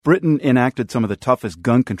Britain enacted some of the toughest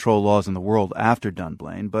gun control laws in the world after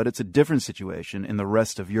Dunblane, but it's a different situation in the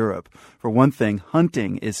rest of Europe. For one thing,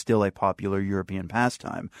 hunting is still a popular European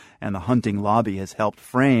pastime, and the hunting lobby has helped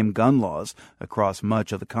frame gun laws across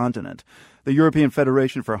much of the continent. The European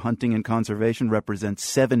Federation for Hunting and Conservation represents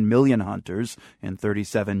 7 million hunters in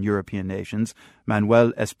 37 European nations.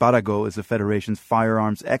 Manuel Esparrago is the Federation's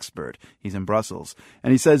firearms expert. He's in Brussels.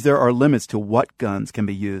 And he says there are limits to what guns can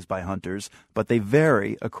be used by hunters, but they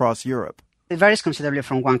vary across Europe. It varies considerably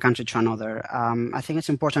from one country to another. I think it's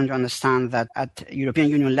important to understand that at European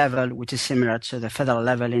Union level, which is similar to the federal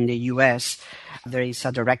level in the US, there is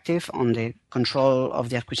a directive on the control of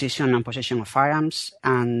the acquisition and possession of firearms,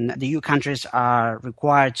 and the EU countries are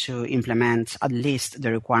required to implement at least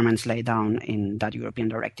the requirements laid down in that European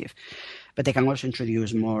directive. But they can also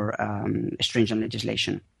introduce more stringent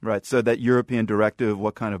legislation. Right. So that European directive,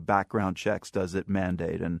 what kind of background checks does it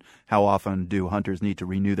mandate, and how often do hunters need to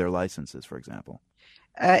renew their licenses, for example?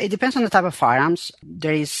 It depends on the type of firearms.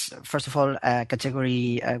 There is, first of all, a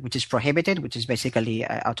category which is prohibited, which is basically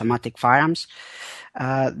automatic firearms.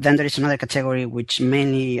 Then there is another category which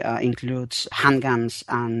mainly includes handguns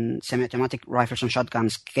and semi-automatic rifles and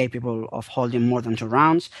shotguns capable of holding more than 2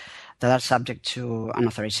 rounds that are subject to an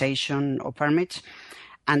authorization or permit.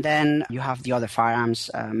 And then you have the other firearms,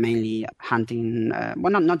 mainly hunting,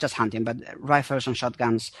 not just hunting, but rifles and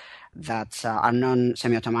shotguns that are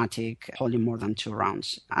non-semi-automatic, holding more than 2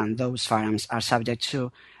 rounds. And those firearms are subject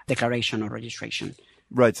to declaration or registration.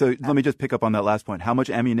 Right. So let me just pick up on that last point. How much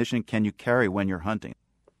ammunition can you carry when you're hunting?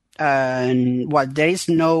 Well, there is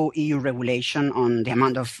no EU regulation on the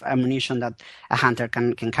amount of ammunition that a hunter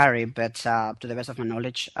can carry, but to the best of my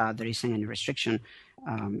knowledge, there isn't any restriction.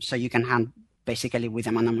 So you can hunt basically with the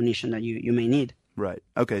amount of ammunition that you may need. Right.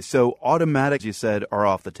 Okay. So automatics, you said, are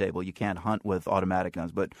off the table. You can't hunt with automatic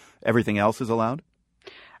guns, but everything else is allowed?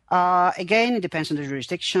 Again, it depends on the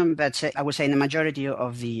jurisdiction, but I would say in the majority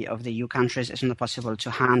of the EU countries, it's not possible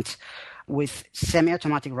to hunt with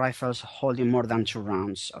semi-automatic rifles holding more than 2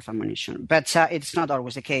 rounds of ammunition. But it's not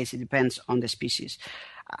always the case. It depends on the species.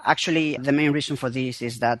 Actually, the main reason for this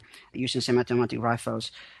is that using semi-automatic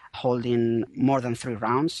rifles holding more than 3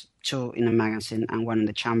 rounds, 2 in a magazine and 1 in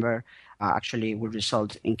the chamber, actually would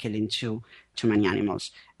result in killing too many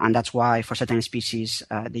animals. And that's why for certain species,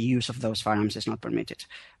 the use of those firearms is not permitted.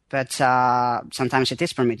 But sometimes it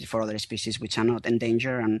is permitted for other species which are not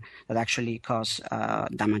endangered and that actually cause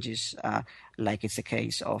damages, like it's the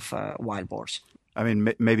case of wild boars. I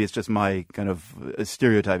mean, maybe it's just my kind of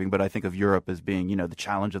stereotyping, but I think of Europe as being, the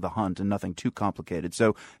challenge of the hunt and nothing too complicated.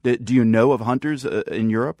 So do you know of hunters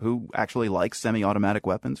in Europe who actually like semi-automatic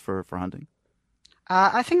weapons for hunting?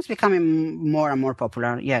 I think it's becoming more and more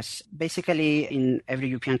popular, yes. Basically, in every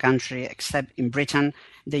European country, except in Britain,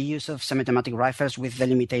 the use of semi-automatic rifles with the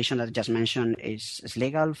limitation that I just mentioned is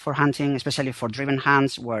legal for hunting, especially for driven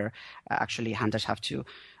hunts, where actually hunters have to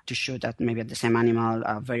shoot at the same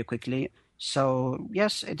animal very quickly. So,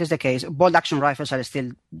 yes, it is the case. Bolt-action rifles are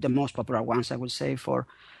still the most popular ones, I would say, for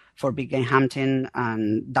big game hunting,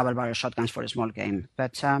 and double-barrel shotguns for small game.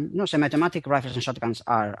 But semi-automatic rifles and shotguns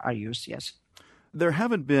are used, yes. There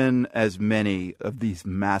haven't been as many of these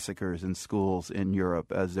massacres in schools in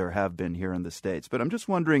Europe as there have been here in the States. But I'm just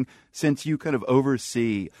wondering, since you kind of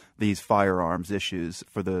oversee these firearms issues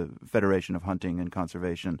for the Federation of Hunting and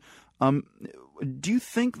Conservation, do you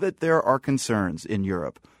think that there are concerns in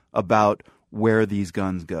Europe about where these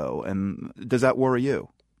guns go? And does that worry you?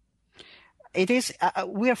 It is.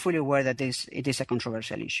 We are fully aware that it is a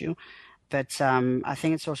controversial issue. But I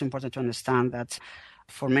think it's also important to understand that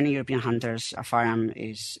for many European hunters, a firearm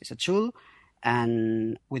is a tool,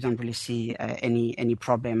 and we don't really see any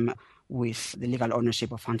problem with the legal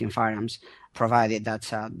ownership of hunting firearms, provided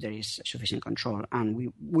that there is sufficient control.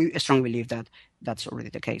 And we strongly believe that that's already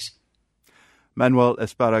the case. Manuel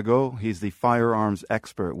Esparrago, he's the firearms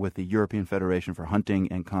expert with the European Federation for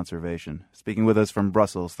Hunting and Conservation. Speaking with us from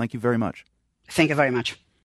Brussels, thank you very much. Thank you very much.